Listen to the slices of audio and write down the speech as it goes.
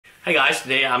Hey guys,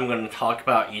 today I'm going to talk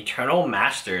about Eternal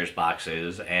Masters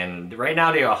boxes, and right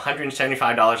now they are $175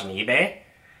 on eBay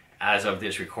as of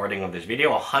this recording of this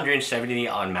video,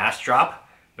 $170 on mass drop,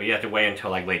 but you have to wait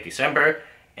until like late December,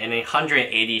 and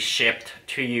 $180 shipped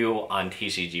to you on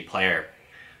TCG Player.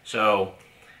 So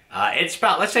it's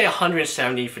about, let's say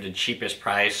 $170 for the cheapest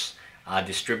price.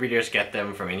 Distributors get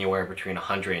them from anywhere between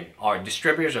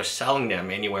distributors are selling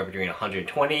them anywhere between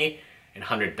 $120 and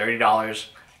 $130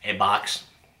 a box.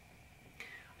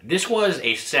 This was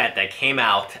a set that came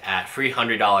out at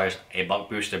 $300 a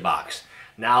booster box.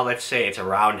 Now let's say it's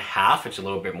around half, it's a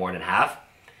little bit more than half,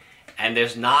 and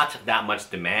there's not that much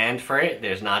demand for it,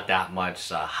 there's not that much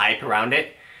hype around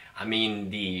it. I mean,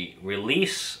 the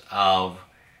release of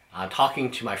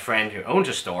talking to my friend who owns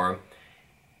a store,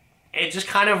 it just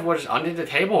kind of was under the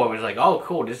table. It was like, oh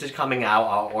cool, this is coming out,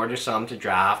 I'll order some to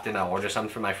draft and I'll order some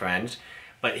for my friends.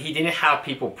 But he didn't have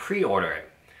people pre-order it.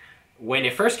 When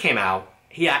it first came out,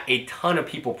 he had a ton of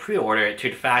people pre-order it, to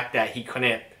the fact that he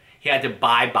had to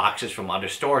buy boxes from other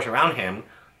stores around him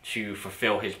to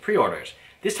fulfill his pre-orders.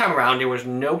 This time around there was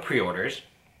no pre-orders,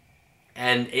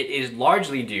 and it is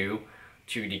largely due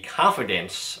to the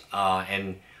confidence,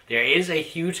 and there is a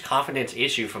huge confidence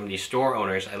issue from the store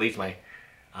owners, at least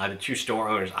the two store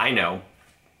owners I know,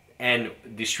 and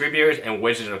distributors and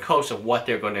Wizards of the Coast, of what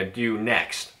they're going to do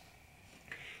next.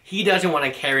 He doesn't want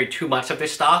to carry too much of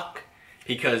this stock,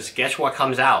 because guess what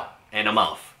comes out in a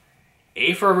month?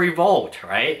 Aether Revolt,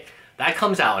 right? That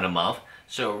comes out in a month.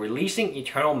 So releasing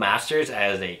Eternal Masters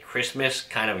as a Christmas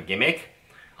kind of gimmick,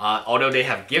 although they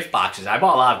have gift boxes. I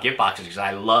bought a lot of gift boxes because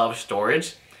I love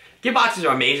storage. Gift boxes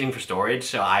are amazing for storage,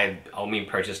 so I only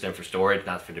purchase them for storage,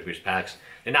 not for the booster packs.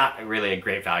 They're not really a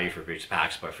great value for booster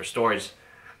packs, but for storage,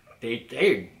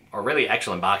 they are really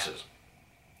excellent boxes.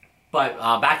 But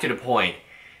back to the point.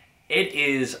 It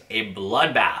is a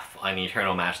bloodbath on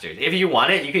Eternal Masters. If you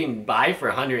want it, you can buy it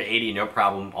for $180, no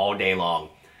problem, all day long.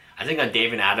 I think on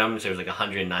Dave & Adams, it was like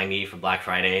 $190 for Black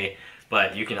Friday,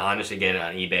 but you can honestly get it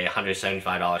on eBay,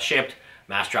 $175 shipped.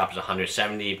 Mass drop is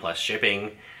 $170 plus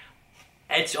shipping.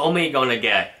 It's only going to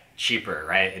get cheaper,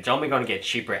 right? It's only going to get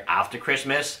cheaper after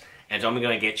Christmas, and it's only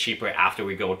going to get cheaper after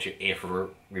we go to Aether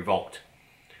Revolt.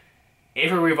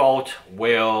 Aether Revolt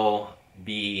will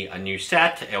be a new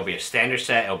set, it'll be a standard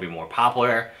set, it'll be more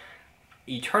popular.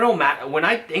 When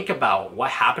I think about what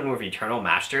happened with Eternal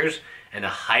Masters and the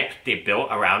hype they built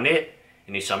around it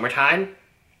in the summertime,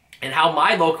 and how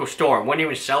my local store wouldn't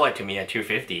even sell it to me at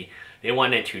 $250. They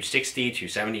wanted it $260,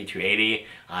 $270,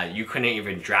 $280. You couldn't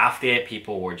even draft it.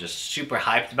 People were just super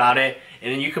hyped about it.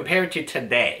 And then you compare it to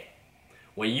today,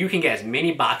 when you can get as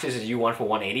many boxes as you want for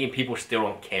 $180 and people still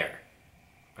don't care.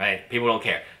 Right? People don't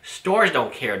care. Stores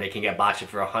don't care they can get boxes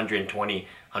for $120,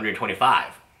 $125.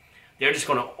 They're just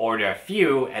going to order a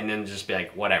few and then just be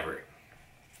like, whatever.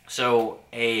 So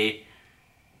a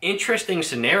interesting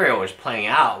scenario is playing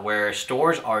out where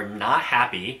stores are not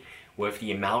happy with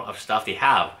the amount of stuff they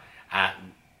have. At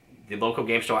the local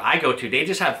game store I go to, they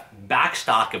just have back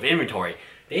stock of inventory.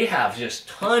 They have just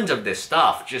tons of this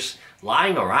stuff just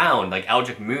lying around. Like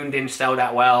Eldritch Moon didn't sell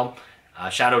that well.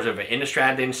 Shadows of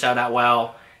Innistrad didn't sell that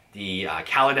well. The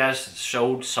Kaladesh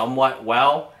showed somewhat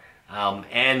well,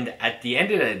 and at the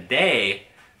end of the day,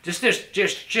 there's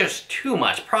just too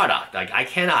much product. Like, I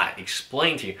cannot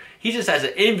explain to you. He just has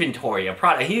an inventory of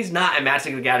product. He's not a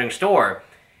Magic the Gathering store.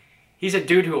 He's a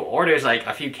dude who orders like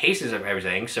a few cases of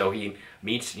everything, so he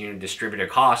meets distributor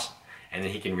costs, and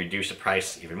then he can reduce the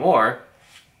price even more.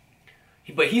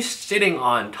 But he's sitting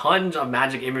on tons of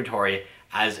Magic inventory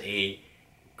as a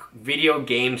video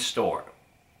game store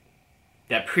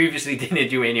that previously didn't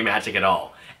do any Magic at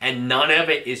all, and none of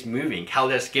it is moving.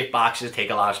 Kaladesh gift boxes take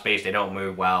a lot of space, they don't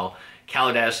move well.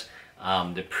 Kaladesh,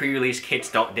 the pre-release kits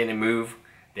didn't move.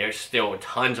 There's still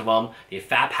tons of them. The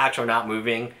fat packs are not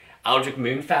moving. Eldritch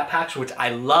Moon fat packs, which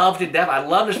I love to death. I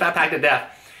love this fat pack to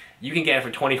death. You can get it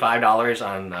for $25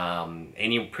 on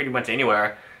pretty much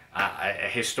anywhere.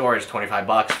 His store is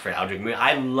 $25 for Eldritch Moon.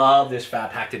 I love this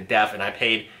fat pack to death, and I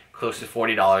paid close to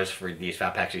 $40 for these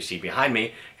fat packs you see behind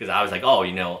me, because I was like, oh,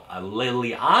 a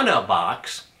Liliana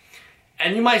box.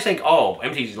 And you might think, oh,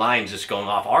 empty lines just going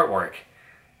off artwork.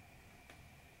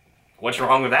 What's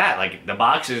wrong with that? Like, the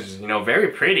box is, very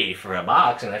pretty for a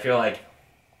box, and I feel like,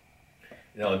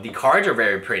 the cards are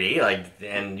very pretty, like,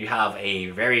 and you have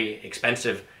a very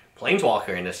expensive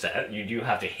Planeswalker in this set. You do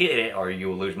have to hit it or you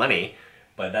will lose money,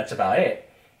 but that's about it.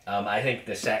 I think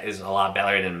the set is a lot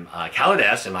better than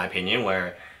Kaladesh, in my opinion,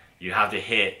 where you have to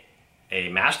hit a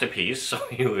masterpiece so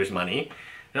you lose money.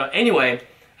 Anyway,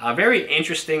 very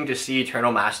interesting to see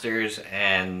Eternal Masters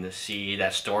and see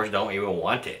that stores don't even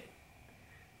want it.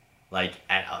 Like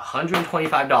at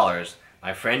 $125,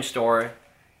 my friend's store,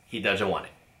 he doesn't want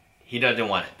it. He doesn't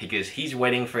want it because he's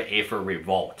waiting for Aether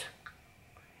Revolt.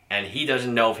 And he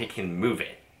doesn't know if he can move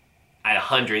it at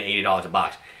 $180 a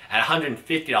box. At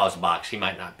 $150 a box, he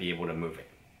might not be able to move it.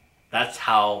 That's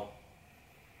how,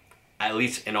 at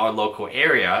least in our local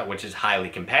area, which is highly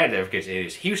competitive because it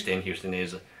is Houston. Houston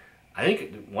is, I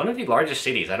think, one of the largest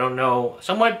cities. I don't know.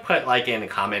 Someone put like in the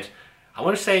comments, I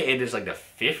want to say it is like the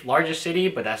 5th largest city,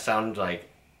 but that sounds like,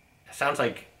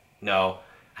 no.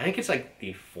 I think it's like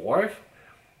the 4th.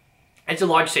 It's a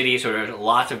large city, so there's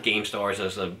lots of game stores.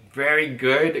 There's a very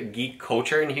good geek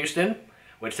culture in Houston,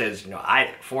 which is,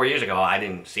 4 years ago I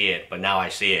didn't see it, but now I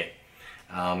see it.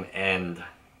 And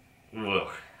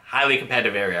highly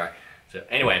competitive area. So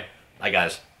anyway, bye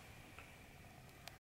guys.